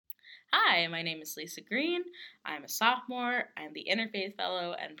Hi, my name is Lisa Green. I'm a sophomore. I'm the Interfaith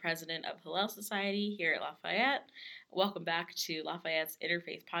Fellow and President of Hillel Society here at Lafayette. Welcome back to Lafayette's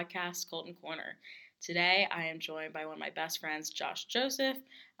Interfaith Podcast, Colton Corner. Today, I am joined by one of my best friends, Josh Joseph.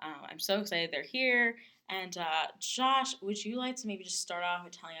 I'm so excited they're here. And Josh, would you like to maybe just start off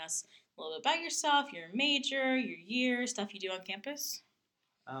with telling us a little bit about yourself, your major, your year, stuff you do on campus?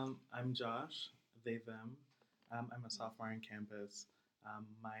 I'm Josh, they, them. I'm a sophomore on campus.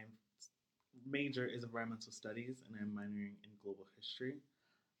 My major is environmental studies, and I'm minoring in global history.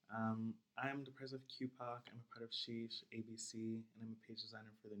 I'm the president of QPOC. I'm a part of Sheesh, ABC, and I'm a page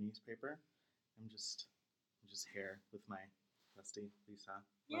designer for the newspaper. I'm just, I'm just here with my bestie, Lisa.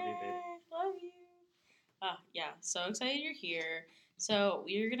 Love you, babe. Yay, love you. Yeah, so excited you're here. So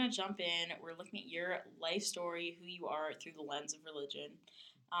we're gonna jump in. We're looking at your life story, who you are through the lens of religion.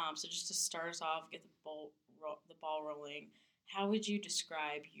 So just to start us off, get the ball rolling. How would you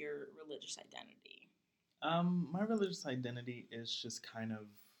describe your religious identity? My religious identity is just kind of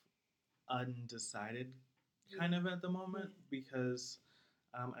undecided, kind of at the moment, because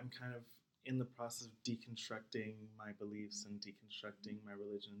I'm kind of in the process of deconstructing my beliefs and deconstructing my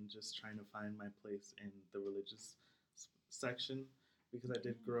religion, just trying to find my place in the religious section. Because I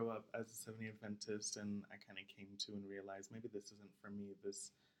did grow up as a Seventh Day Adventist, and I kind of came to and realized maybe this isn't for me.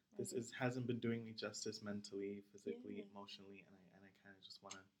 This is hasn't been doing me justice mentally, physically, emotionally, and I kind of just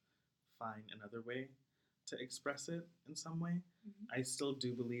want to find another way to express it in some way. I still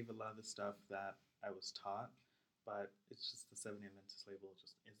do believe a lot of the stuff that I was taught, but it's just the Seventh Day Adventist label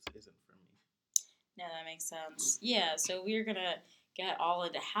just isn't for me. No, that makes sense. Yeah, so we're gonna get all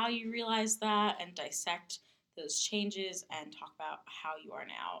into how you realize that and dissect those changes and talk about how you are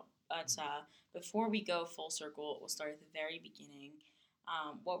now. But before we go full circle, we'll start at the very beginning.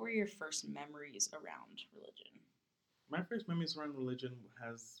 What were your first memories around religion? My first memories around religion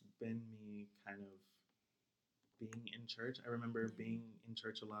has been me kind of being in church. I remember being in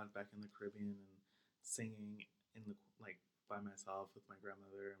church a lot back in the Caribbean and singing in the like by myself with my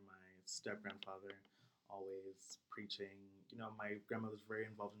grandmother and my step grandfather, always preaching. You know, my grandmother's very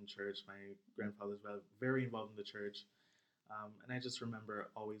involved in church. My grandfather's very involved in the church. And I just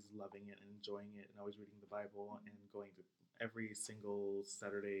remember always loving it and enjoying it and always reading the Bible and going to every single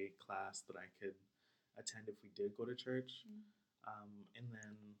Saturday class that I could attend if we did go to church. And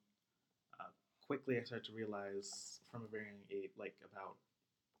then uh, quickly I started to realize from a very young age, like about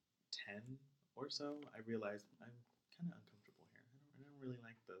 10 or so, I realized I'm kind of uncomfortable here. I don't really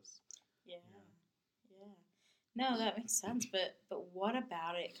like this. Yeah, Yeah. yeah. No, that makes sense. But what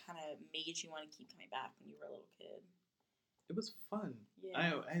about it kind of made you want to keep coming back when you were a little kid? It was fun.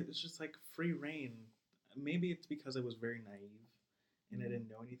 Yeah. It was just like free reign. Maybe it's because I was very naive and I didn't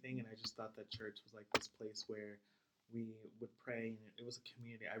know anything, and I just thought that church was like this place where we would pray, and it was a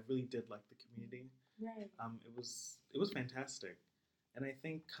community. I really did like the community. Right. It was fantastic, and I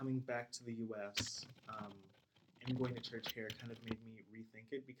think coming back to the U.S. And going to church here kind of made me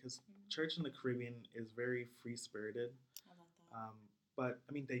rethink it because church in the Caribbean is very free spirited. I love that. But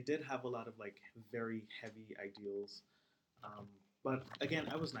I mean, they did have a lot of like very heavy ideals. Um, but again,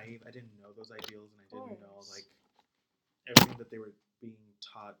 I was naive. I didn't know those ideals, and I didn't know like everything that they were being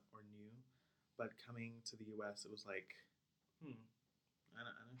taught or knew. But coming to the U.S., it was like, I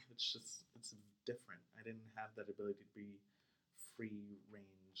don't, it's different. I didn't have that ability to be free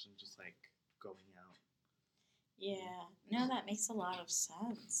range and just like going out. Yeah, no, that makes a lot of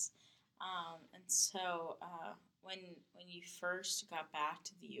sense. And so, when you first got back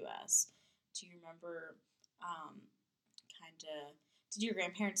to the U.S., do you remember, kind of, did your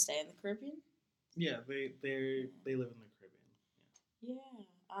grandparents stay in the Caribbean? Yeah, they live in the Caribbean.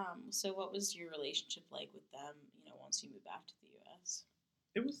 Yeah. So what was your relationship like with them? Once you moved back to the U.S.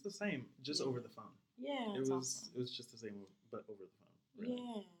 It was the same, just Yeah. over the phone. Yeah, It that's was awesome. it was just the same, but over the phone. Really,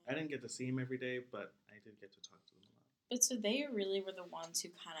 Yeah. I didn't get to see him every day, but I did get to talk to them a lot. But so they really were the ones who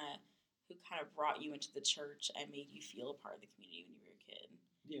kind of brought you into the church and made you feel a part of the community when you were a kid.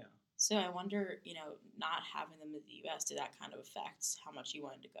 Yeah, So I wonder, not having them in the U.S., did that kind of affect how much you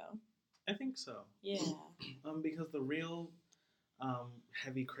wanted to go? I think so. Yeah. Because the real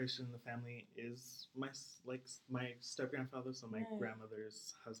heavy Christian in the family is my step grandfather, so my Right.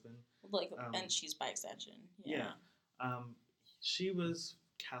 grandmother's husband. Like, and she's by extension. Yeah. Um, she was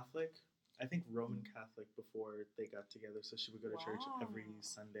Catholic. I think Roman Catholic before they got together, so she would go to church every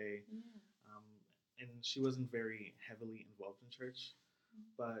Sunday. Yeah. Um, and she wasn't very heavily involved in church.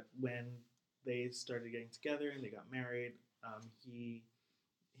 But when they started getting together and they got married,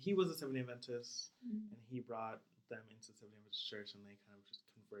 he was a Seventh Day Adventist, and he brought them into Seventh Day Adventist church, and they kind of just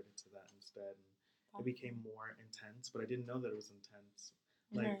converted to that instead, and it became more intense. But I didn't know that it was intense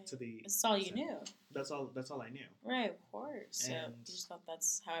like right. to the. That's all you center. knew. That's all I knew. Right, of course. So And you just thought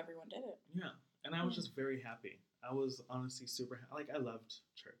that's how everyone did it. yeah, and I was Yeah. just very happy. I was honestly super like I loved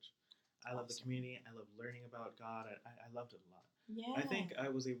church. I loved the Awesome. community. I loved learning about God. I loved it a lot. Yeah. I think I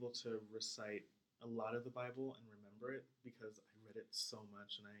was able to recite a lot of the Bible and remember it because I read it so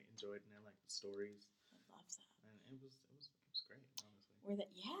much and I enjoyed and I liked the stories. I love that. And it was great, honestly.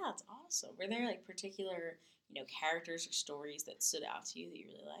 It's awesome. Were there like particular, characters or stories that stood out to you that you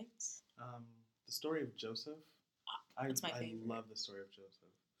really liked? The story of Joseph. That's my I favorite. love the story of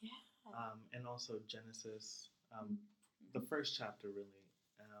Joseph. Yeah. And also Genesis, Mhm. the first chapter really.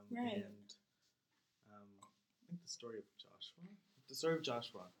 Right. And I think the story of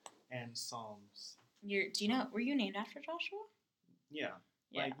Joshua and Psalms. Were you named after Joshua? Yeah.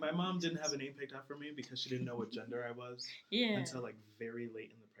 Yeah. Like my mom didn't have a name picked out for me because she didn't know what gender I was Yeah. until like very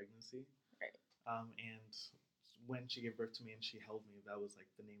late in the pregnancy. Right. And when she gave birth to me and she held me, that was like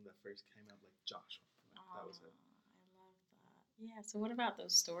the name that first came out, like Joshua. Like, that was it. I love that. Yeah. So what about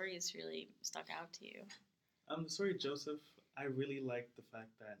those stories really stuck out to you? The story of Joseph, I really liked the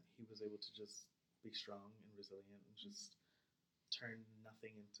fact that he was able to just be strong and resilient and just turn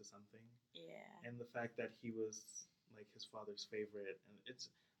nothing into something. Yeah. And the fact that he was like his father's favorite, and it's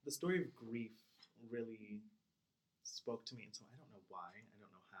the story of grief really spoke to me. And so I don't know why, I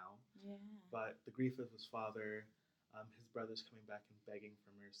don't know how, Yeah. but the grief of his father, his brothers coming back and begging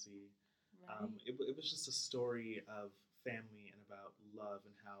for mercy. Right. It was just a story of family and about love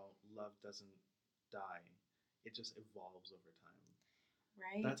and how love doesn't die. It just evolves over time.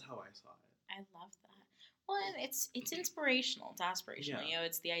 Right. That's how I saw it. I love that. Well, and it's inspirational. It's aspirational. Yeah.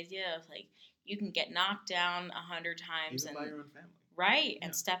 It's the idea of like you can get knocked down 100 times Even and by your own family. right Yeah.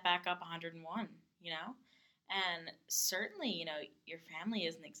 and step back up 101. And certainly your family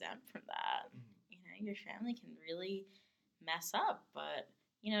isn't exempt from that. Mm-hmm. Your family can really mess up, but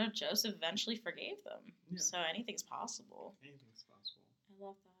Joseph eventually forgave them. Yeah. So anything's possible. Anything's possible. I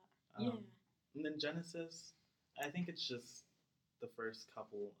love that. Yeah. And then Genesis, I think it's just the first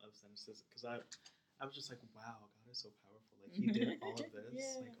couple of sentences because I was just like, wow, God is so powerful. Like he did all of this.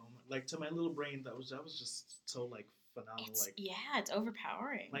 Yeah. Like like to my little brain, that was just so like phenomenal. It's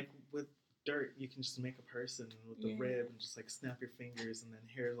overpowering. Like with dirt, you can just make a person with the rib and just like snap your fingers, and then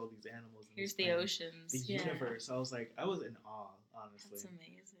here's all these animals. And here's the oceans. The universe. I was in awe, honestly. That's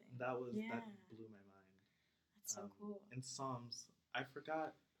amazing. That blew my mind. That's so cool. In Psalms, I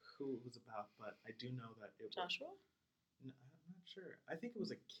forgot who it was about, but I do know that it Joshua? No, I'm not sure. I think it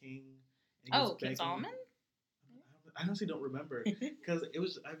was a king. And King Solomon? I honestly don't remember because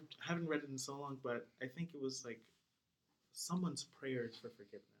I haven't read it in so long, but I think it was like someone's prayers for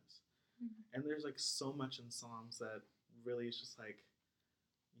forgiveness. Mm-hmm. And there's like so much in Psalms that really is just like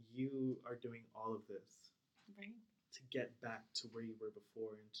you are doing all of this right to get back to where you were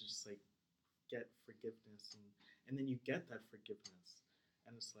before and to just like get forgiveness and then you get that forgiveness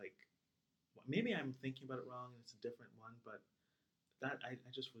and it's like maybe I'm thinking about it wrong and it's a different one, but that I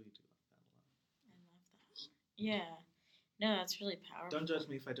just really do like that a lot. I love that. Yeah. No, that's really powerful. Don't judge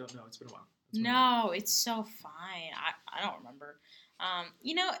me if I don't know. It's been a while. It's so fine. I don't remember.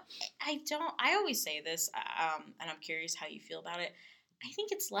 I always say this, and I'm curious how you feel about it. I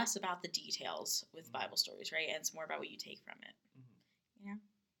think it's less about the details with Mm-hmm. Bible stories, right? And it's more about what you take from it. Mm-hmm.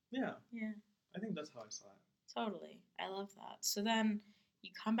 Yeah. Yeah. I think that's how I saw it. Totally. I love that. So then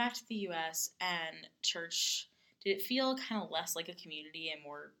you come back to the U.S. and church, did it feel kind of less like a community and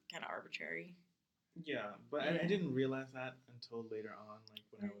more kind of arbitrary? Yeah, but I didn't realize that until later on, like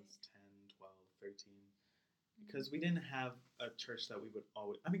when I was 10, 12, 13. Because we didn't have a church that we would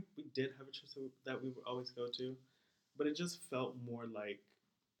always... I mean, we did have a church that we would always go to, but it just felt more like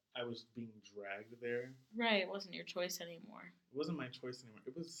I was being dragged there. Right, it wasn't your choice anymore. It wasn't my choice anymore.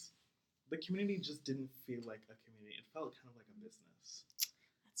 It was... The community just didn't feel like a community. It felt kind of like a business.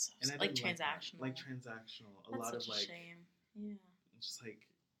 That's so like transactional. Like transactional. That's lot of like... shame. Yeah. Just like,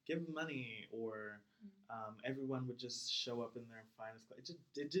 give money or... everyone would just show up in their finest clothes.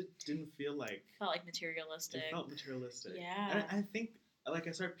 It just didn't feel like... It felt like materialistic. It felt materialistic. Yeah. And I think, like,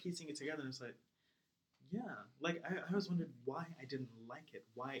 I started piecing it together and it's like, yeah. Like, I always wondered why I didn't like it.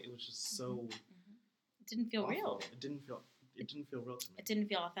 Why it was just so... It didn't feel awful. real. It didn't feel real to me. It didn't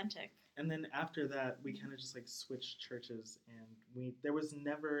feel authentic. And then after that, we kind of just, like, switched churches and there was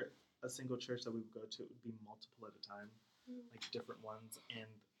never a single church that we would go to. It would be multiple at a time. Like, different ones. And...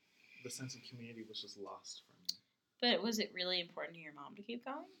 the sense of community was just lost for me. But was it really important to your mom to keep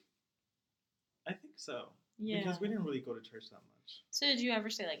going? I think so. Yeah. Because we didn't really go to church that much. So did you ever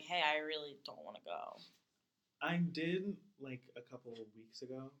say, like, hey, I really don't want to go? I did, like, a couple of weeks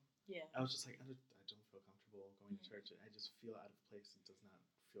ago. Yeah. I was just like, I don't feel comfortable going to church. I just feel out of place. It does not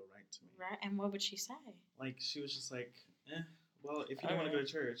feel right to me. Right. And what would she say? Like, she was just like, well, if you don't want to go to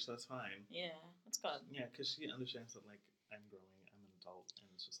church, that's fine. Yeah, that's good. Yeah, because she understands that, like, I'm growing, I'm an adult, and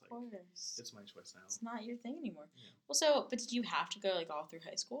it's just like, Of course. it's my choice now. It's not your thing anymore. Yeah. Well, so, but did you have to go, like, all through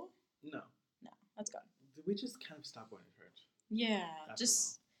high school? No. No, that's good. We just kind of stopped going to church. Yeah,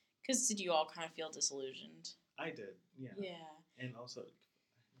 just because did you all kind of feel disillusioned? I did, yeah. Yeah. And also,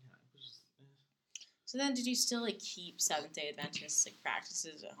 yeah, it was just. So then, did you still like keep Seventh Day Adventist like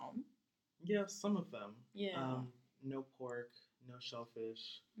practices at home? Yeah, some of them. Yeah. No pork, no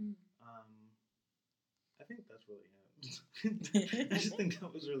shellfish. I think that's really it. I just think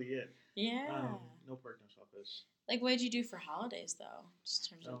that was really it. Yeah. No pork, no shellfish. Like, what did you do for holidays though?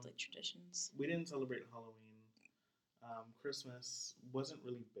 Just in terms of like traditions. We didn't celebrate Halloween. Christmas wasn't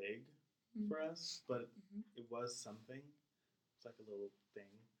really big for us, but it was something. It's like a little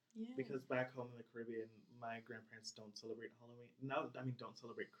thing. Yeah. Because back home in the Caribbean, my grandparents don't celebrate Halloween. No, I mean don't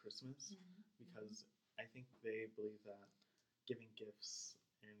celebrate Christmas because I think they believe that giving gifts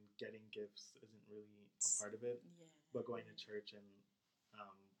and getting gifts isn't really a part of it. Yeah. But going to church and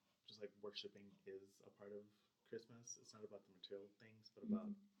just like worshiping is a part of Christmas. It's not about the material things, but about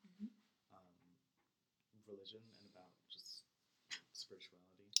religion and about just spirituality.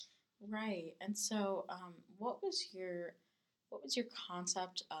 Right. And so, what was your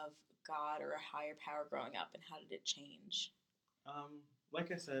concept of God or a higher power growing up, and how did it change?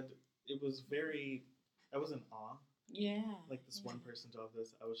 Like I said, it was I was in awe. Yeah. Like this one person did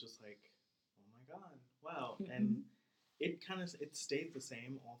this, I was just like, oh my god, wow. And it stayed the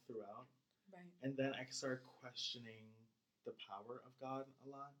same all throughout. Right. And then I started questioning the power of God a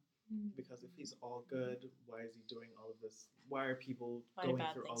lot. Because if he's all good, why is he doing all of this? Why are people going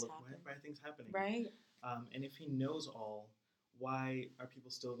through all of bad things happening? Right. And if he knows all, why are people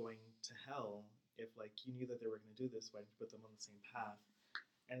still going to hell? If like you knew that they were going to do this, why did you put them on the same path?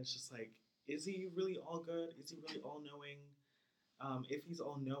 And it's just like, is he really all good? Is he really all knowing? If he's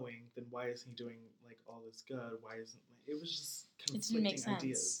all knowing, then why isn't he doing like all this good? Why isn't it was just conflicting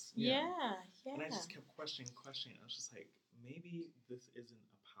ideas? Yeah. And I just kept questioning. I was just like, maybe this isn't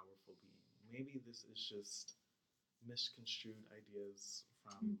a powerful being. Maybe this is just misconstrued ideas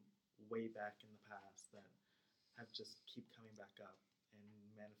from way back in the past that have just keep coming back up and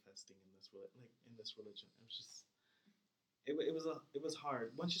manifesting in this religion. It was just it was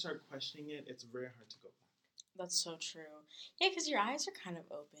hard. Once you start questioning it, it's very hard to go back. That's so true. Yeah, because your eyes are kind of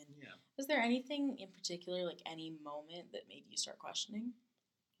open. Yeah. Was there anything in particular, like any moment that made you start questioning?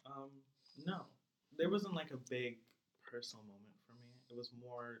 No. There wasn't like a big personal moment for me. It was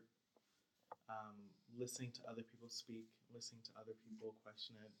more listening to other people speak, listening to other people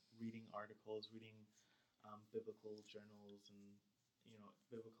question it, reading articles, reading biblical journals and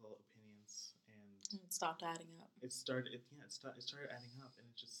biblical opinions, and it stopped adding up. It started adding up, and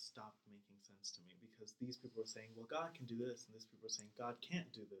it just stopped making sense to me because these people were saying, "Well, God can do this," and these people were saying, "God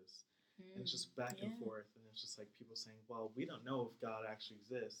can't do this," and it's just back and forth, and it's just like people saying, "Well, we don't know if God actually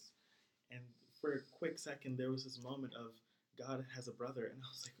exists," and for a quick second, there was this moment of God has a brother, and I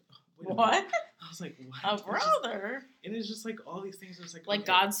was like, oh, wait a what? minute. I was like, what? A brother? And it's just like all these things. It's like okay.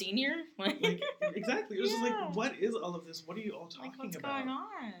 God Senior? like exactly. It was just like, what is all of this? What are you all talking what's about? What's going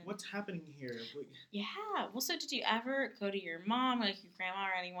on? What's happening here? Yeah. Well, so did you ever go to your mom, like your grandma,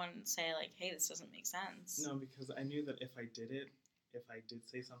 or anyone, and say like, "Hey, this doesn't make sense"? No, because I knew that if I did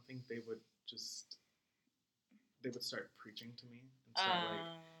say something, they would start preaching to me and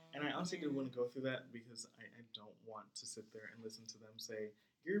start and I honestly didn't want to go through that because I don't want to sit there and listen to them say,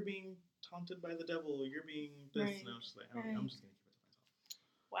 "You're being taunted by the devil, you're being this," and I was just like, I'm just going to keep it to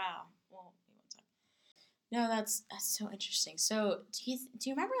myself. Wow. Well, wait one second. No, that's so interesting. So, do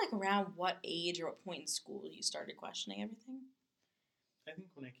you remember like around what age or what point in school you started questioning everything? I think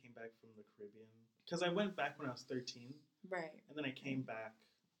when I came back from the Caribbean, because I went back when I was 13, right, and then I came back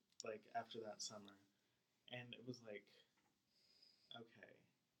like after that summer, and it was like, okay,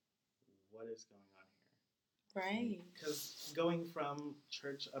 what is going on here? Right. Because going from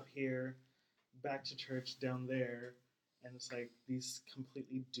church up here back to church down there, and it's like these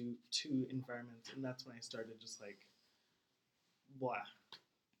completely two environments, and that's when I started just like, blah.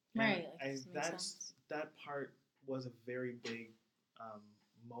 Right. That part was a very big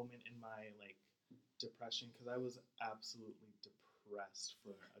moment in my like depression because I was absolutely depressed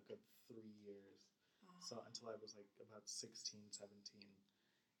for a good 3 years. So until I was like about 16, 17.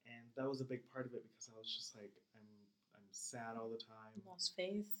 And that was a big part of it because I was just like, I'm sad all the time. Lost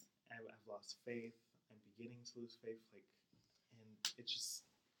faith. I've lost faith. I'm beginning to lose faith. And it just,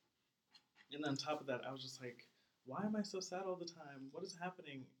 and on top of that, I was just like, why am I so sad all the time? What is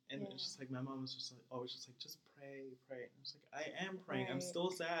happening? And Yeah. it's just like my mom was just like always just like, just pray, pray. And I was like, I am praying. I'm Right.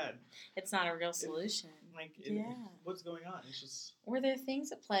 still sad. It's not a real solution. Yeah. What's going on? It's just Were there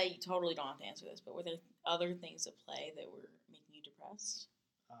things at play? You totally don't have to answer this, but were there other things at play that were making you depressed?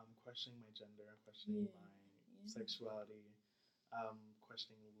 questioning my gender, questioning Yeah. my sexuality,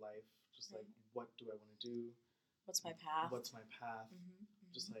 questioning life. Just like, what do I want to do? What's my path? What's my path?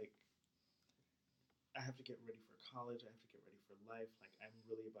 Mm-hmm. Just like, I have to get ready for college. I have to get ready for life. Like, I'm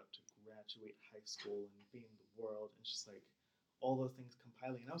really about to graduate high school and be in the world. And it's just like all those things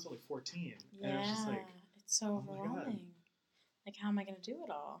compiling. And I was only 14. Yeah. And it was just like, it's so overwhelming. Like, how am I going to do it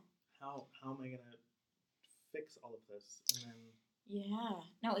all? How am I going to fix all of this? And then yeah.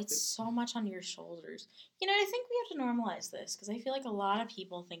 No, it's so much on your shoulders. You know, I think we have to normalize this because I feel like a lot of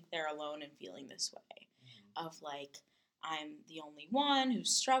people think they're alone in feeling this way. Mm-hmm. Of like, I'm the only one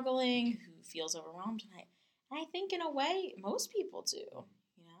who's struggling, who feels overwhelmed. And I think in a way, most people do,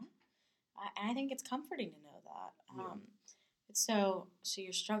 you know? I think it's comforting to know that. Yeah. So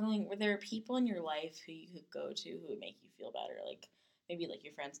you're struggling. Were there people in your life who you could go to who would make you feel better? Like, maybe like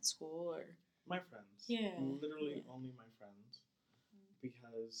your friends at school or? My friends. Yeah. Literally only my friends.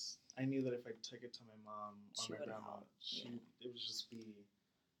 Because I knew that if I took it to my mom or my grandma, it would just be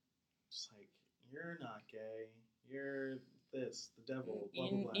just like, you're not gay, you're this, the devil, blah,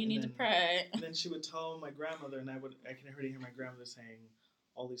 blah, blah. You need to pray. And then she would tell my grandmother, and I can already hear my grandmother saying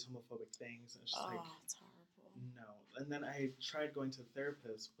all these homophobic things. And it's just it's horrible. No. And then I tried going to a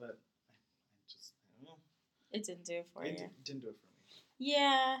therapist, but I don't know. It didn't do it for you. It didn't do it for me.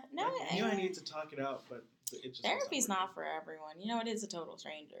 Yeah. No, I knew I needed to talk it out, but it just therapy's not for everyone. You know, it is a total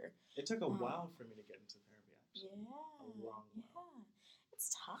stranger. It took a while for me to get into therapy, actually. Yeah. A long while. Yeah.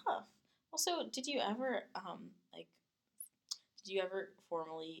 It's tough. Also, did you ever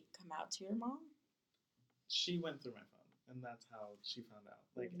formally come out to your mom? She went through my phone, and that's how she found out.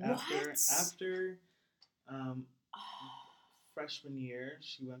 Like what? after freshman year,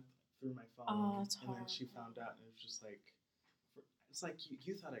 she went through my phone, and then she found out, and it was just like, it's like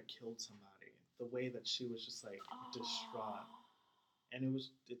you thought I killed somebody. The way that she was just like distraught, and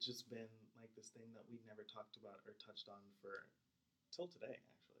it's just been like this thing that we never talked about or touched on till today,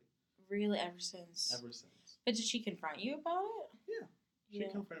 actually. Really, ever since. Ever since. But did she confront you about it? Yeah,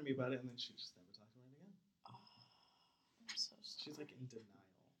 she confronted me about it, and then she just never talked about it again. I'm so sorry. She's like in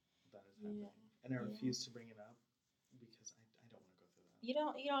denial that is happening, and I refuse to bring it up because I don't want to go through that. You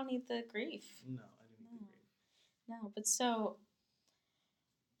don't need the grief. No, I didn't need the grief. No, but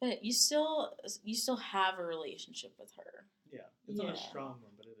you still have a relationship with her. Yeah, it's not a strong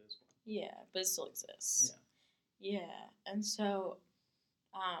one, but it is one. Yeah, but it still exists. Yeah. Yeah, and so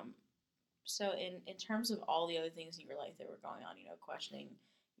in terms of all the other things in your life that were going on, you know, questioning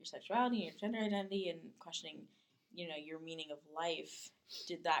your sexuality, your gender identity, and questioning, you know, your meaning of life,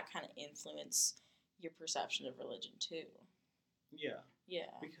 did that kind of influence your perception of religion too? Yeah.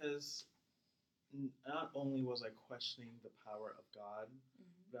 Yeah. Because not only was I questioning the power of God,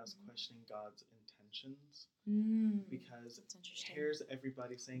 but I was questioning God's intentions. Because here's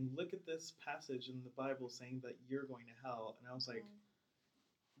everybody saying, look at this passage in the Bible saying that you're going to hell. And I was like,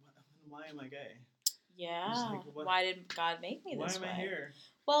 why am I gay? Yeah. Like, why did God make me this way? Why am I here?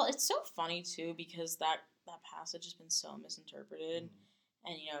 Well, it's so funny, too, because that passage has been so misinterpreted.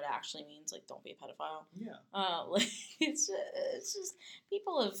 And, you know, it actually means, like, don't be a pedophile. Yeah. Like, it's just,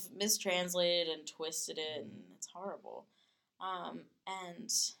 people have mistranslated and twisted it, and it's horrible. And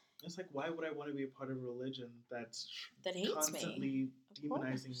it's like, why would I want to be a part of a religion that hates constantly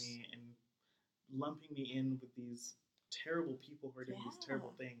demonizing me and lumping me in with these terrible people who are doing these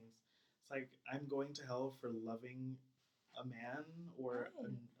terrible things? It's like, I'm going to hell for loving a man or a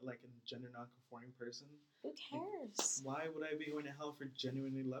gender non-conforming person. Who cares? Like, why would I be going to hell for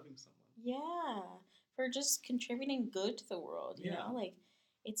genuinely loving someone? Yeah, for just contributing good to the world, you know? Like,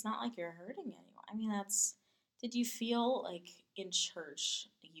 it's not like you're hurting anyone. I mean, did you feel like in church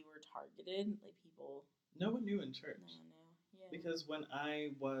you were targeted? Like, people... No one knew in church. No one knew, yeah. Because when I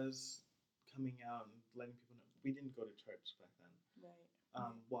was coming out and letting people know, we didn't go to church back then.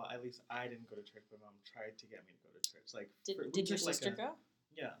 Right. Well, at least I didn't go to church, but Mom tried to get me to go to church. Like, did your sister go?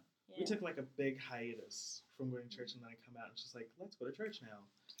 Yeah. We took like a big hiatus from going to church, and then I come out and she's like, let's go to church now.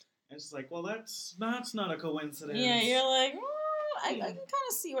 And it's like, well, that's not a coincidence. Yeah, you're like, I can kind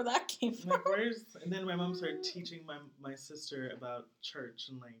of see where that came from. Like, and then my mom started teaching my sister about church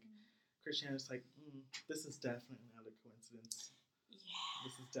and like Christianity. It's like, this is definitely not a coincidence. Yeah.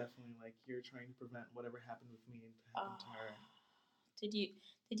 This is definitely like you're trying to prevent whatever happened with me to happen to her. Did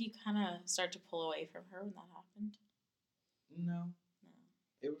you kind of start to pull away from her when that happened? No.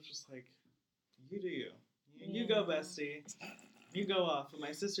 It was just like, you do you. You go, bestie. You go off.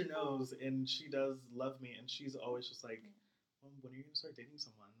 My sister knows, and she does love me, and she's always just like, well, when are you gonna start dating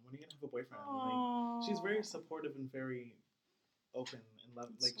someone? When are you gonna have a boyfriend? Like, she's very supportive and very open and love.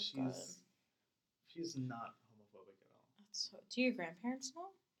 Like, she's not homophobic at all. That's so. Do your grandparents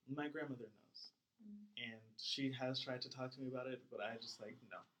know? My grandmother knows, and she has tried to talk to me about it, but I just like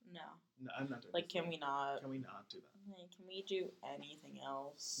no, I'm not doing. Like, can we not? Can we not do that? Like, can we do anything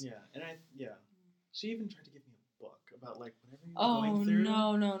else? Yeah, and she even tried to give me a book about like whatever you were going through.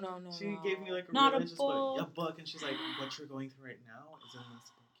 No. She gave me like a not religious a book, and she's like, "What you're going through right now is in this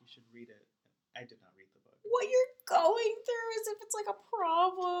book. You should read it." And I did not read the book. What you're going through is if it's like a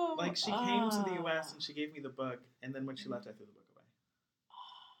problem. Like she came to the U.S. and she gave me the book, and then when she left, I threw the book away.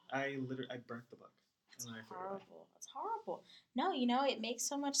 I burnt the book. That's horrible. That's horrible. No, it makes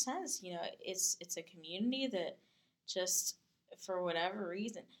so much sense. It's a community that just for whatever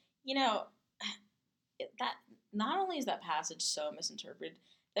reason, that not only is that passage so misinterpreted,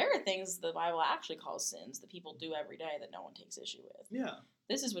 there are things the Bible actually calls sins that people do every day that no one takes issue with. Yeah.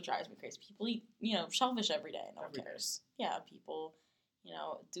 This is what drives me crazy. People eat, shellfish every day and no one cares. Yeah, people,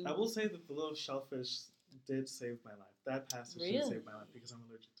 do. I will say that the little shellfish did save my life. That passage did save my life because I'm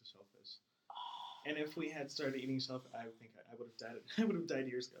allergic to shellfish. And if we had started eating shellfish, I think I would have died. I would have died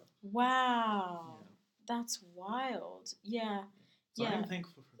years ago. Wow. Yeah. That's wild. Yeah. So I'm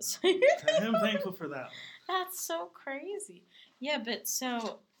thankful for that. I am thankful for that. That's so crazy. Yeah, but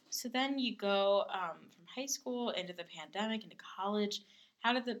so then you go from high school into the pandemic, into college.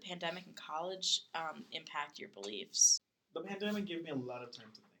 How did the pandemic and college impact your beliefs? The pandemic gave me a lot of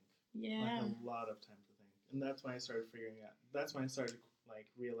time to think. Yeah. Like a lot of time to think. And that's when I started figuring out. That's when I started like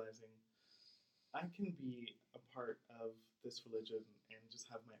realizing I can be a part of this religion and just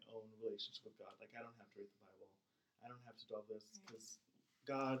have my own relationship with God. Like I don't have to read the Bible. I don't have to do all this because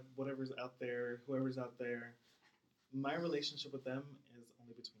God, whatever's out there, whoever's out there, my relationship with them is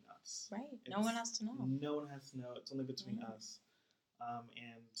only between us. Right. No one has to know. No one has to know. It's only between us.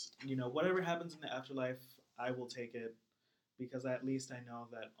 And, whatever happens in the afterlife, I will take it because at least I know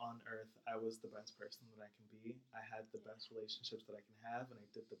that on earth I was the best person that I can be. I had the best relationships that I can have, and I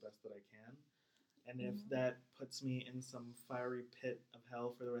did the best that I can. And if that puts me in some fiery pit of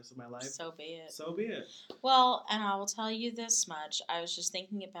hell for the rest of my life, so be it. So be it. Well, and I will tell you this much. I was just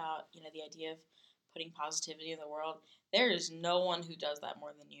thinking about, the idea of putting positivity in the world. There is no one who does that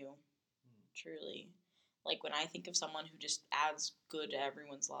more than you. Truly. Like when I think of someone who just adds good to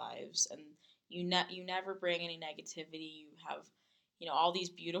everyone's lives, and you never bring any negativity. You have, all these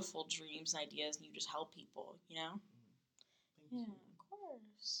beautiful dreams and ideas, and you just help people. Thank you. Of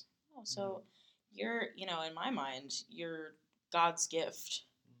course. Oh, so you're, in my mind, you're God's gift.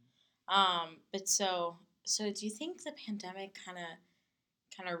 But so do you think the pandemic kind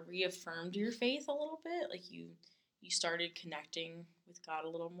of reaffirmed your faith a little bit? Like you started connecting with God a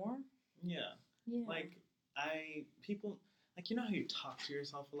little more? Yeah. Like people, like, how you talk to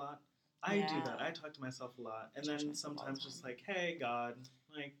yourself a lot? I do that. I talk to myself a lot. And then sometimes just like, hey, God,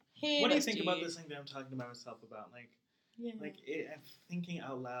 like, hey, what do you think about this thing that I'm talking to myself about? Like, I'm thinking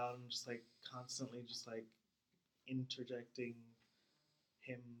out loud and just like constantly just like interjecting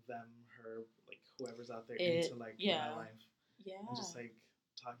him, them, her, like whoever's out there into like my life. Yeah. And just like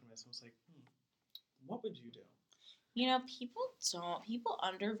talking to myself. It's like, what would you do? People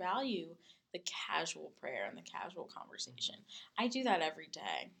undervalue the casual prayer and the casual conversation. I do that every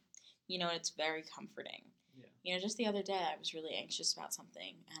day. And it's very comforting. Yeah. Just the other day I was really anxious about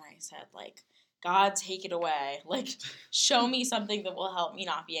something and I said like, God, take it away. Like, show me something that will help me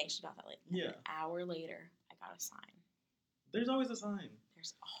not be anxious about that. Like, an hour later, I got a sign. There's always a sign.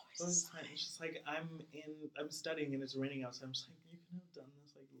 There's always a sign. It's just like I'm studying and it's raining outside. I'm just like, you can have done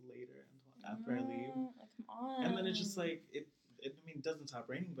this like later until after I leave. Like, come on. And then it's just like it doesn't stop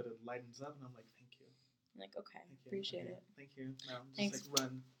raining, but it lightens up, and I'm like, thank you. I'm like, okay, appreciate it. Thank you. No, just like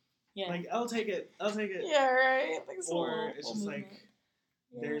run. Yeah. Like I'll take it. Yeah, right. Like, or it's just like.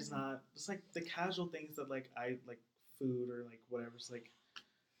 Yeah. There's not just like the casual things that like I like food or like whatever. It's like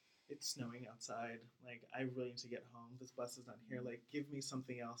it's snowing outside. Like I really need to get home. This bus is not here. Like give me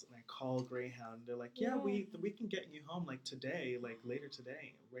something else. And I call Greyhound. They're like, yeah, we can get you home like today, like later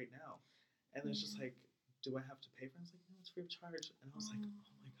today, right now. And it's just like, do I have to pay for it? It's like, no, it's free of charge. And I was like,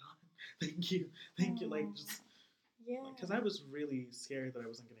 oh my god, thank you. Like just because I was really scared that I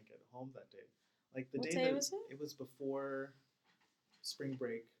wasn't gonna get home that day. Like the what day that was it? It was before spring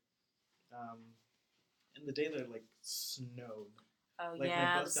break, and the day that it like snowed. Oh like,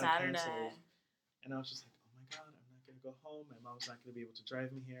 yeah, my bus got Saturday. Canceled, and I was just like, oh my god, I'm not gonna go home. My mom's not gonna be able to drive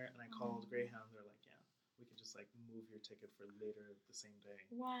me here. And I called Greyhound. They're like, yeah, we could just like move your ticket for later the same day,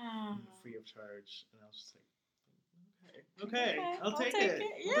 Wow. free of charge. And I was just like, okay, I'll take it.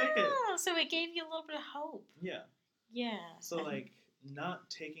 Yeah. I'll take it. So it gave you a little bit of hope. Yeah. Yeah. So like not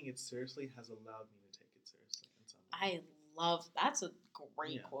taking it seriously has allowed me to take it seriously in some way. I love that's a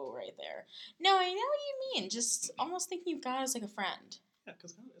great quote right there. No, I know what you mean. Just almost thinking of God as like a friend. Yeah,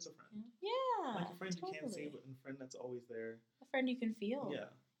 because God is a friend. Yeah. Like a friend you can't see, but a friend that's always there. A friend you can feel. Yeah.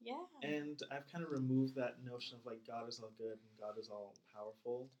 Yeah. And I've kind of removed that notion of like God is all good and God is all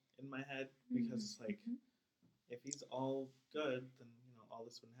powerful in my head, because it's like if he's all good, then all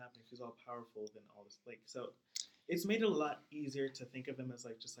this wouldn't happen. If he's all powerful, then all this so it's made it a lot easier to think of him as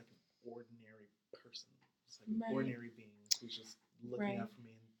like just like an ordinary person, just like an ordinary being who's just looking out for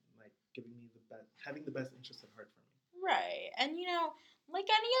me and like giving me the best, having the best interest at heart for me. Right, and like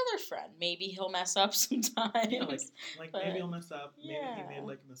any other friend, maybe he'll mess up sometimes. Yeah, like maybe he'll mess up. Maybe he made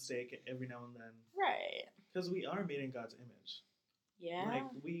like a mistake every now and then. Right. Because we are made in God's image. Yeah. Like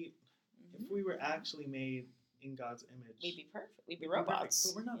if we were actually made in God's image, we'd be perfect. We'd be robots.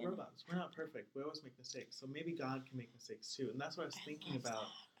 But we're not robots. We're not perfect. We always make mistakes. So maybe God can make mistakes too. And that's what I was thinking about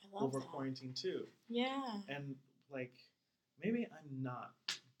over quarantine too. Yeah. And like maybe I'm not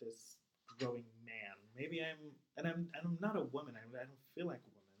this growing man. Maybe I'm not a woman. I don't feel like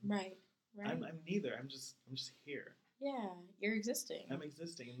a woman. Right. Right. I'm neither. I'm just here. Yeah, you're existing. I'm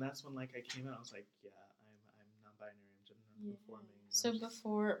existing, and that's when like I came out. I was like, yeah, I'm non-binary. I'm gender non-conforming. So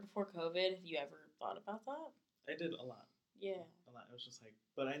before COVID, have you ever thought about that? I did a lot. Yeah. A lot. It was just like,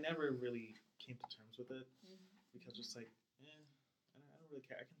 but I never really came to terms with it because just like, I don't really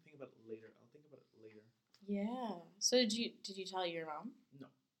care. I can think about it later. I'll think about it later. Yeah. So did you tell your mom? No,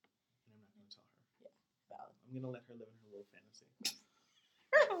 and I'm not going to tell her. Yeah, valid. I'm going to let her live in her little fantasy.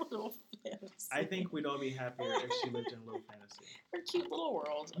 Her little fantasy. I think we'd all be happier if she lived in a little fantasy. Her cute little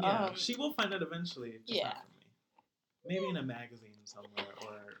world. Yeah, she will find out eventually. Just not from me. Maybe in a magazine somewhere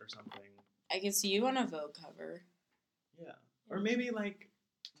or something. I can see you on a Vogue cover. Yeah. Or maybe like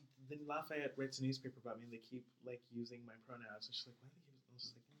then Lafayette writes a newspaper about me and they keep like using my pronouns. And she's like, why do they keep I was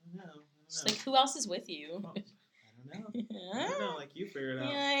just like, I don't know. She's like, who else is with you? Oh, I don't know. I don't know. Like you figure it out.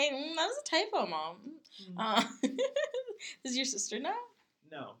 Yeah, that was a typo, Mom. Does your sister know?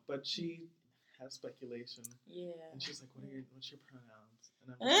 No, but she has speculation. Yeah. And she's like, what's your pronouns?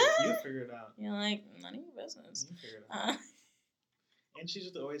 And I'm like, you figure it out. You're like, none of your business. You figure it out. And she's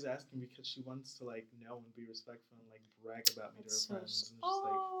just always asking because she wants to like know and be respectful and like brag about me to her friends. And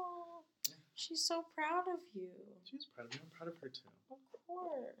just she's so proud of you. She's proud of me. I'm proud of her too. Of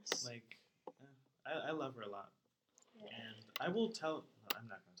course. Like, I love her a lot. Yeah. And I will tell. No, I'm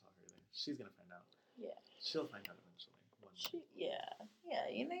not going to tell her either. She's going to find out. Yeah. She'll find out eventually. One day. Yeah.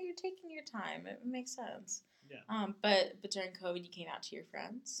 You're taking your time. It makes sense. Yeah. But during COVID, you came out to your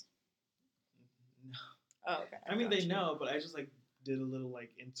friends. No. Oh, okay. I mean, they know, but I just like did a little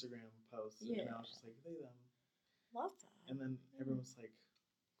like Instagram post, and I was just like, they them. Love that. And then everyone was like,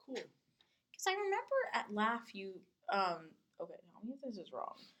 cool. Because I remember at Laugh you okay, tell me if this is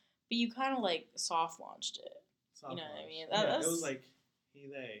wrong, but you kind of like soft launched it. You know what I mean? It was like he,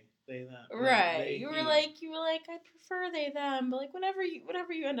 they, them. Right. They, you were like, I prefer they, them, but like whatever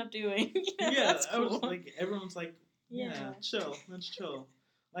you end up doing. That's cool. I was like, everyone's like, yeah, chill, let's chill.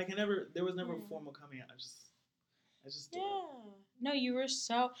 Like there was never a formal coming out. I just did it. No, you were I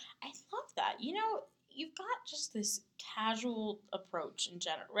love that. You've got just this casual approach in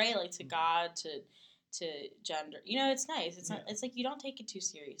general, right? Like to God, to gender. It's nice. It's not. It's like you don't take it too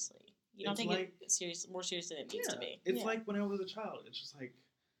seriously. You don't take it more seriously than it needs to be. It's like when I was a child. It's just like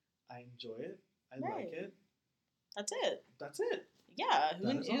I enjoy it. I like it. That's it. That's it. Yeah.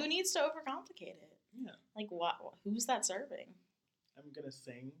 Who needs to overcomplicate it? Yeah. Like what? Who's that serving? I'm gonna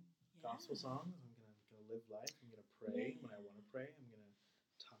sing gospel songs. I'm gonna live life. I'm gonna pray when I want to pray. I'm gonna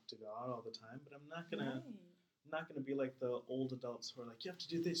talk to God all the time. But I'm not gonna be like the old adults who are like, you have to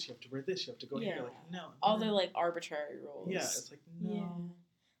do this, you have to wear this, you have to go here. Like, no. All the like arbitrary rules. Yeah, it's like no.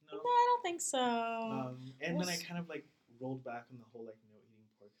 No, I don't think so. And then I kind of like rolled back on the whole like no eating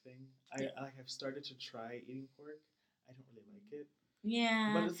pork thing. I've started to try eating pork. I don't really like it.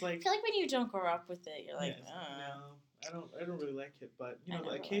 Yeah. But it's like I feel like when you don't grow up with it, you're like, no, I don't really like it. But the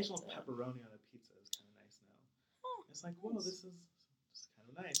occasional pepperoni on a pizza is kind of nice now. Oh, it's like, whoa, this is kind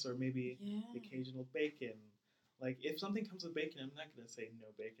of nice. Or maybe the occasional bacon. Like if something comes with bacon, I'm not gonna say no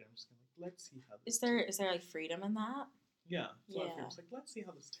bacon. I'm just gonna let's see how this Is there like freedom in that? Yeah. It's like let's see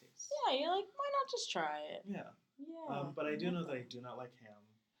how this tastes. Yeah, you're like, why not just try it? Yeah. Yeah. But I do know that I do not like ham.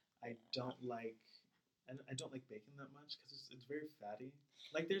 I I don't like bacon that much because it's very fatty.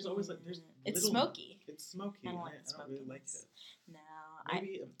 Like there's always like there's It's little, smoky. It's smoky. I don't And like I don't really like smokiness. it. No, Maybe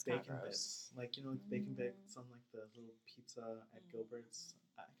it's kinda bacon gross. bits, like like bacon Mm. bits on like the little pizza at Mm. Gilbert's.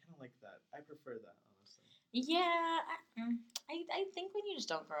 I kind of like that. I prefer that honestly. Yeah, I think when you just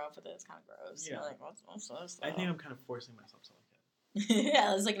don't grow up with it, it's kind of gross. Yeah. You're like, what's this? I think I'm kind of forcing myself to like it.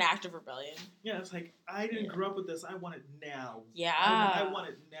 Yeah, it's like an act of rebellion. Yeah, it's like I didn't Yeah. grow up with this. I want it now. Yeah. I want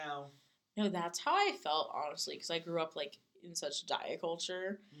it now. No, that's how I felt honestly, because I grew up like in such diet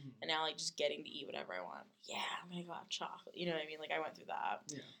culture, Mhm. and now like just getting to eat whatever I want. Yeah, I'm gonna go have chocolate. You know what I mean? Like I went through that.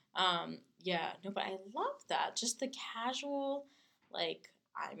 Yeah. Yeah, no, but I love that. Just the casual, like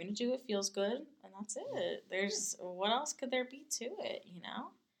I'm gonna do what feels good, and that's it. There's what else could there be to it? You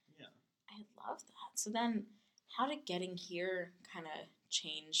know? Yeah. I love that. So then, how did getting here kind of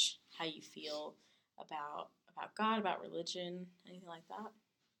change how you feel about God, about religion, anything like that?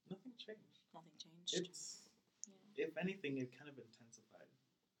 Nothing changed. Nothing changed. It's Yeah. if anything, it kind of intensified.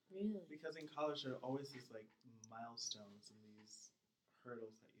 Really? Because in college there are always these like milestones and these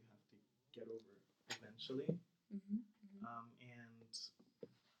hurdles that you have to get over eventually. Mm-hmm. And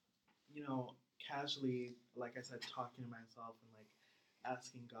you know, casually, like I said, talking to myself and like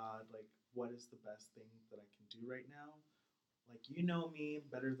asking God, like, what is the best thing that I can do right now? Like, you know me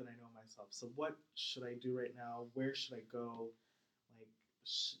better than I know myself. So, what should I do right now? Where should I go? Like,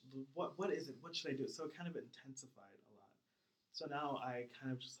 what is it? What should I do? So, it kind of intensified a lot. So now I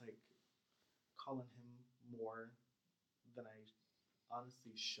kind of just like call on Him more than I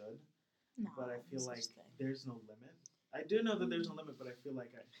honestly should. No, But I feel no like such thing. there's no limit. I do know that there's no limit, but I feel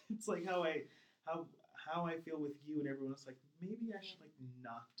like it's like how I feel with you and everyone else. Like maybe I should like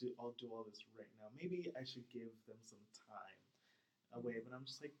not do all this right now. Maybe I should give them some time away. But I'm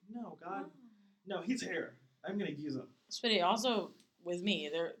just like, no, God, no, He's here. I'm gonna use Him. It's funny. Also, with me,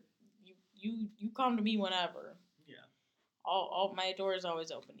 there, you come to me whenever. Yeah. All my door is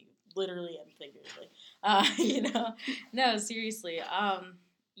always open to you, literally and figuratively. You know, no, seriously.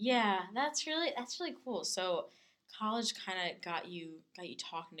 Yeah, that's really cool. So, college kind of got you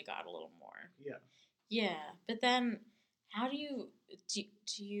talking to God a little more. Yeah. Yeah, but then, how do you do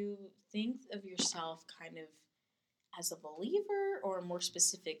you think of yourself kind of as a believer or a more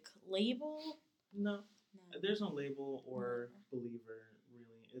specific label? No. No. There's no label or No. believer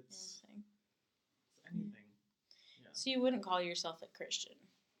really. It's Anything. anything. Yeah. So you wouldn't call yourself a Christian?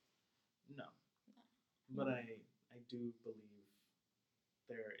 No. But I do believe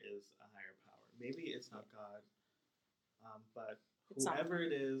there is a higher power. Maybe it's not God, but It's whoever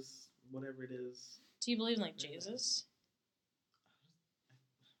it is, whatever it is. Do you believe in like Very Jesus?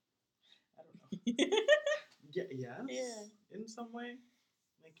 I don't know. Yes. Yeah. In some way,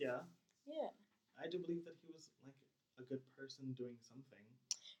 like yeah. Yeah. I do believe that he was like a good person doing something.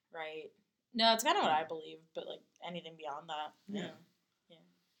 Right. No, it's kind of what I believe, but like anything beyond that. Yeah.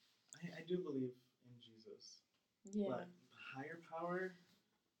 Yeah. I do believe in Jesus. Yeah. But higher power,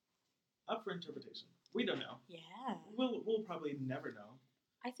 up for interpretation. We don't know. Yeah. We'll probably never know.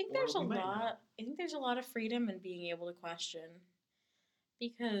 I think Or there's a we might know. lot. I think there's a lot of freedom in being able to question.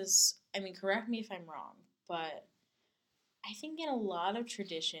 Because I mean, correct me if I'm wrong, but I think in a lot of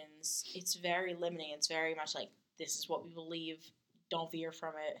traditions, it's very limiting. It's very much like this is what we believe. Don't veer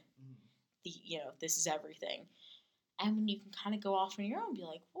from it. This is everything. And when you can kind of go off on your own, and be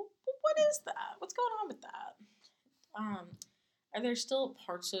like, well, what is that? What's going on with that? Are there still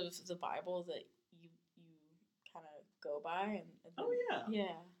parts of the Bible that you kind of go by? Oh yeah.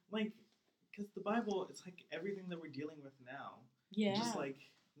 Yeah. Like, because the Bible, it's like everything that we're dealing with now. Yeah. Just like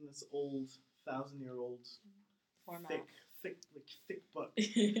in this old 1,000-year-old format. thick book.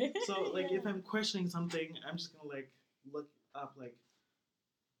 So like if I'm questioning something, I'm just gonna like look up like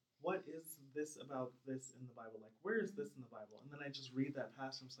what is this about this in the Bible? Like where is this in the Bible? And then I just read that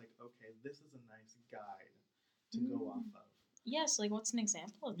passage. I'm just like, okay, this is a nice guide to go off of. Yes, like what's an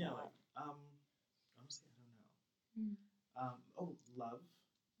example of that? Like honestly I don't know. Love.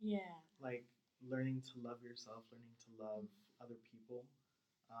 Yeah. Like learning to love yourself, learning to love other people.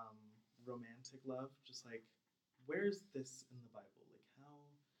 Romantic love, just like where's this in the Bible? Like how?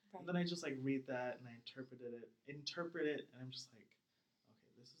 Right. And then I just like read that and I interpret it, and I'm just like,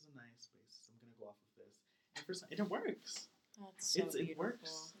 okay, this is a nice basis. I'm gonna go off of this, and it works. That's so beautiful. It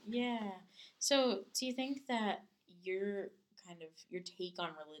works. Yeah. So, do you think that your take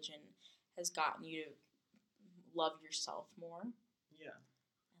on religion has gotten you to love yourself more? Yeah.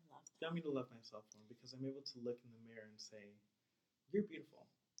 I love that. Got me to love myself more because I'm able to look in the mirror and say, "You're beautiful.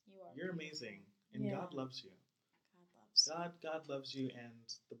 You're amazing, and God loves you. God loves you, and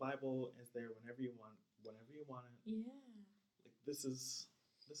the Bible is there whenever you want it. Yeah. Like this is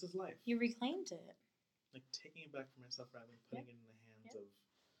life. You reclaimed it. like taking it back for myself rather than putting it in the hands of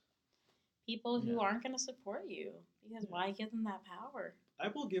people who Yeah. aren't going to support you, because Yeah. why give them that power? I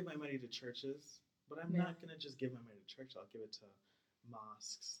will give my money to churches, but I'm Yeah. not gonna just give my money to church. I'll give it to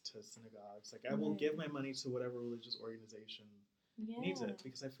mosques, to synagogues. Like I will Right. give my money to whatever religious organization Yeah. needs it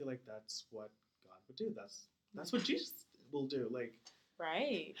because I feel like that's what God would do. That's what Jesus will do. Like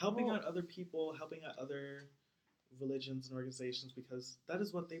Right. helping Well, out other people, helping out other religions and organizations because that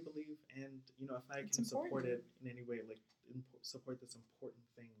is what they believe. And you know, if I It's can support important. it in any way, like support this important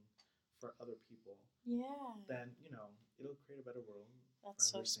thing for other people, yeah. then you know it'll create a better world. That's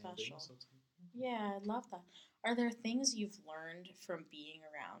for so understanding. special. So it's like, Yeah, I love that. Are there things you've learned from being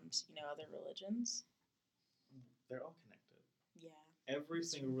around, other religions? they're all connected. Yeah. Every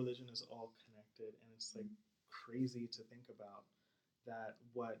That's single true. religion is all connected, and it's like crazy to think about that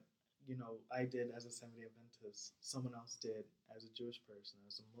what you know I did as a Seventh Day Adventist, someone else did as a Jewish person,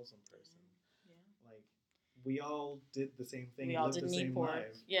 as a Muslim person. Yeah. Like we all did the same thing, We all lived the didn't eat same pork.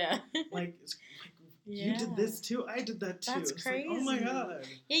 life. Yeah. Like it's like you did this too, I did that too. That's it's crazy. like oh my god.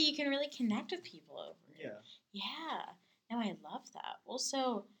 Yeah, you can really connect with people over it. Yeah. Yeah. No, I love that. Well,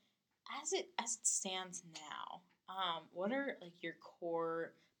 so as it stands now, what are like your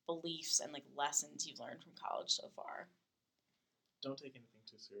core beliefs and like lessons you've learned from college so far? Don't take anything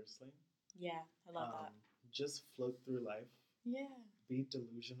too seriously. Yeah, I love that. Just float through life. Yeah. Be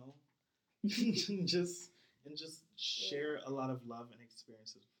delusional. just share a lot of love and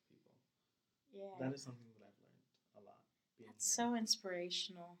experiences with people. Yeah. That is something that I've learned a lot. That's so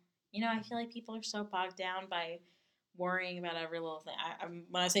inspirational. I feel like people are so bogged down by worrying about every little thing.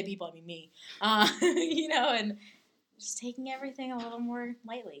 When I say people, I mean me. And just taking everything a little more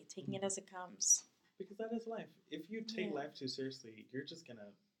lightly, taking it as it comes. Because that is life. If you take Yeah. life too seriously, you're just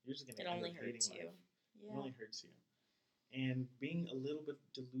gonna It end only up hurts hating you. life. Yeah. It only hurts you. And being a little bit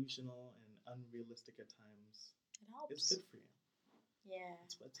delusional and unrealistic at times It helps. is good for you. Yeah.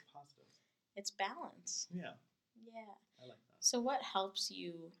 It's positive. It's balance. Yeah. Yeah. I like that. So what helps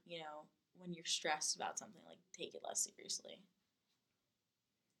you, when you're stressed about something, like take it less seriously?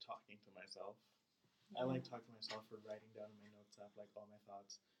 Talking to myself. Yeah. I like talking to myself or writing down in my notes app like all my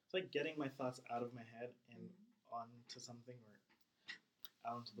thoughts. It's like getting my thoughts out of my head and onto something or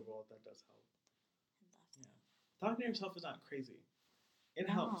out into the world. That does help. Yeah. Talking to yourself is not crazy. It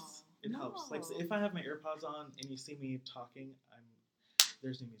helps. It helps. Like if I have my AirPods on and you see me talking,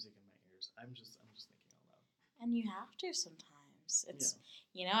 there's no music in my ears. I'm just thinking out loud. And you have to sometimes. It's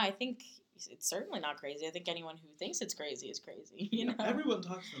I think it's certainly not crazy. I think anyone who thinks it's crazy is crazy. Everyone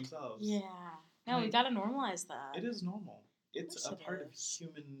talks to themselves. Yeah. No, we gotta normalize that. It is normal. It's a part of is.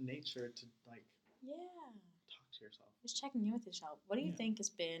 human nature to like talk to yourself. Just checking in with yourself. What do you think has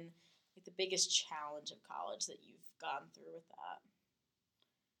been like the biggest challenge of college that you've gone through with that?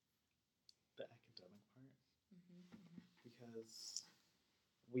 The academic part. Because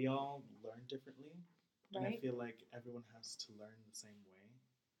we all learn differently. Right. And I feel like everyone has to learn the same way.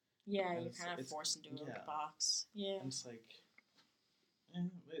 Yeah, you're kind of forced into a box. Yeah. And it's like,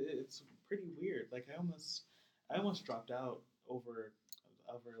 it's pretty weird. Like I almost dropped out over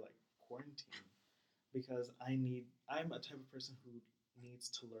like quarantine because I'm a type of person who needs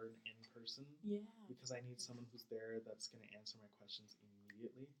to learn in person. Yeah. Because I need someone who's there that's going to answer my questions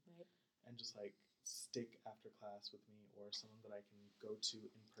immediately. Right. And just like stick after class with me, or someone that I can go to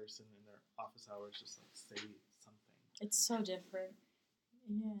in person in their office hours, just like say something. It's so different.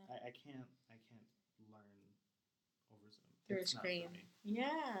 Yeah. I can't learn over Zoom. Through a screen.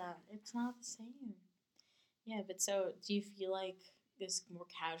 Yeah, it's not the same. Yeah, but so do you feel like this more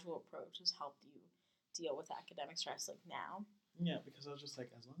casual approach has helped you deal with academic stress like now? Yeah, because I was just like,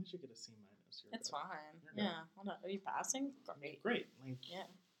 as long as you get a C-, you're it's good. Fine. Yeah. Hold on. Are you passing? Great. Great. Like, yeah.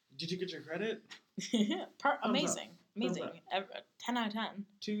 Did you get your credit? Amazing. 10 out of 10.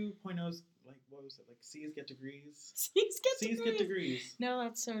 2.0s, like, what was it? Like, C's get degrees. C's get degrees. No,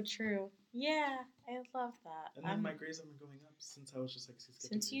 that's so true. Yeah, I love that. And then my grades have been going up since I was just like, C's get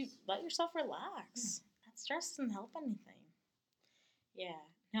degrees. Since you let yourself relax. That stress doesn't help anything. Yeah.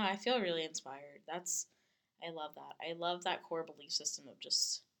 No, I feel really inspired. I love that. I love that core belief system of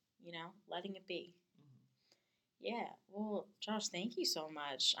just, letting it be. Yeah. Well, Josh, thank you so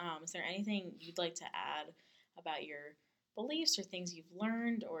much. Is there anything you'd like to add about your beliefs or things you've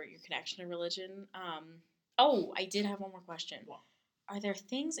learned or your connection to religion? I did have one more question. What? Are there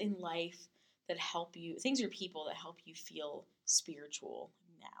things in life that help you, things or people that help you feel spiritual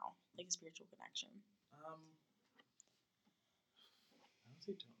now, like a spiritual connection? I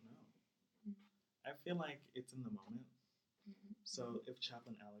honestly don't know. I feel like it's in the moment. So if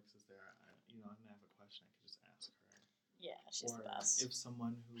Chaplain Alex is there, I'm gonna have a question I could just ask her. Yeah, she's Or the best. if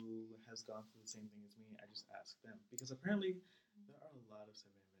someone who has gone through the same thing as me, I just ask them. Because apparently there are a lot of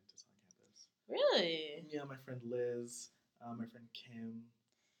Seventh Adventists on campus. Really? Yeah, my friend Liz, my friend Kim.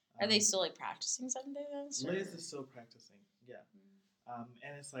 Are they still like practicing Seventh-day Adventists? Liz is still practicing, yeah.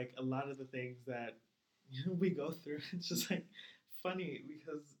 And it's like a lot of the things that we go through. It's just like funny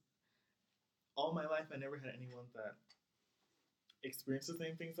because all my life I never had anyone that experienced the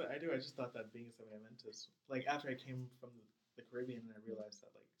same things that I do. I just thought that being a Seventh Adventist, like after I came from the Caribbean and I realized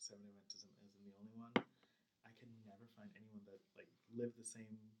that like Seventh Adventism isn't the only one, I could never find anyone that like lived the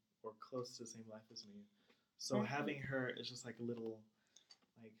same or close to the same life as me. So having her is just like a little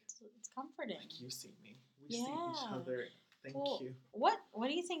like it's comforting. Like you see me, we see each other. Thank you. What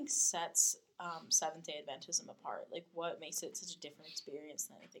do you think sets Seventh-day Adventism apart? Like, what makes it such a different experience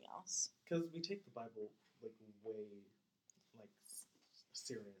than anything else? Because we take the Bible like way like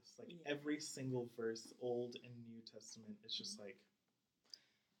serious. Like every single verse, Old and New Testament, is just like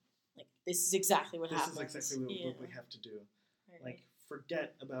this is exactly what happens. This is exactly what we have to do. Right. Like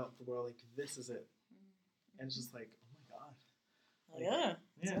forget about the world. Like this is it. And it's just like, oh my god. Like,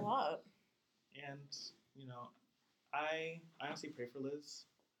 it's a lot. And you know, I honestly pray for Liz,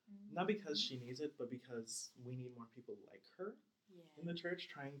 not because she needs it, but because we need more people like her in the church,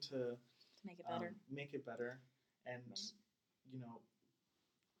 trying to make it better. And you know,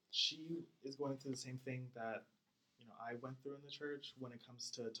 she is going through the same thing that I went through in the church when it comes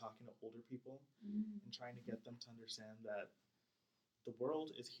to talking to older people and trying to get them to understand that the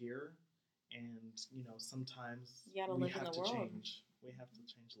world is here, and sometimes we have to change. We have to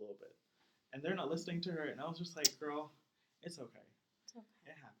change a little bit, and they're not listening to her. And I was just like, "Girl, it's okay. It's okay.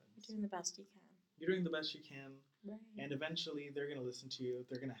 It happens. You're doing the best you can. You're doing the best you can, right. And eventually they're gonna listen to you.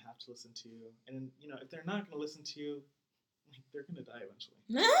 They're gonna have to listen to you, and if they're not gonna listen to you, they're gonna die eventually.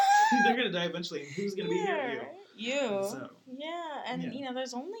 They're gonna die eventually, and who's gonna be here? You. So, and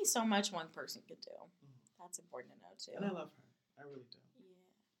there's only so much one person could do. That's important to know too. And I love her. I really do.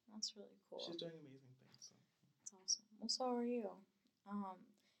 Yeah, that's really cool. She's doing amazing things. So. That's awesome. Well, so are you.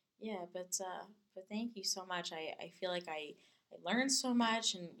 But thank you so much. I feel like I learned so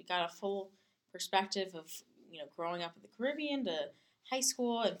much, and we got a full perspective of growing up in the Caribbean to high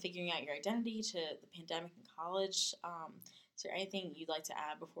school and figuring out your identity to the pandemic in college. Is there anything you'd like to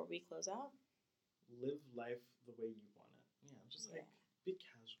add before we close out? Live life the way you want it. Just like be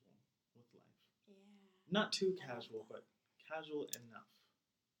casual with life. Yeah. Not too casual, but casual enough.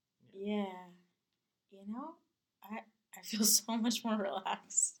 Yeah. I feel so much more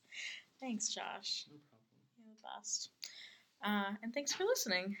relaxed. Thanks, Josh. No problem. You're the best. And thanks for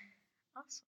listening. Awesome.